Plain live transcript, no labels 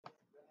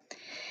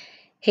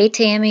Hey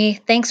Tammy,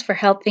 thanks for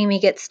helping me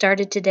get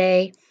started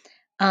today.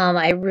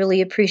 I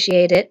really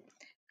appreciate it.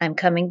 I'm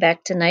coming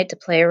back tonight to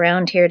play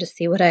around here to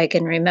see what I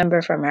can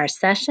remember from our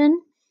session.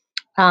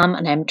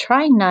 And I'm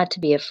trying not to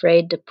be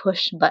afraid to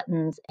push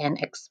buttons and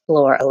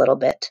explore a little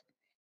bit.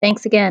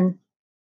 Thanks again.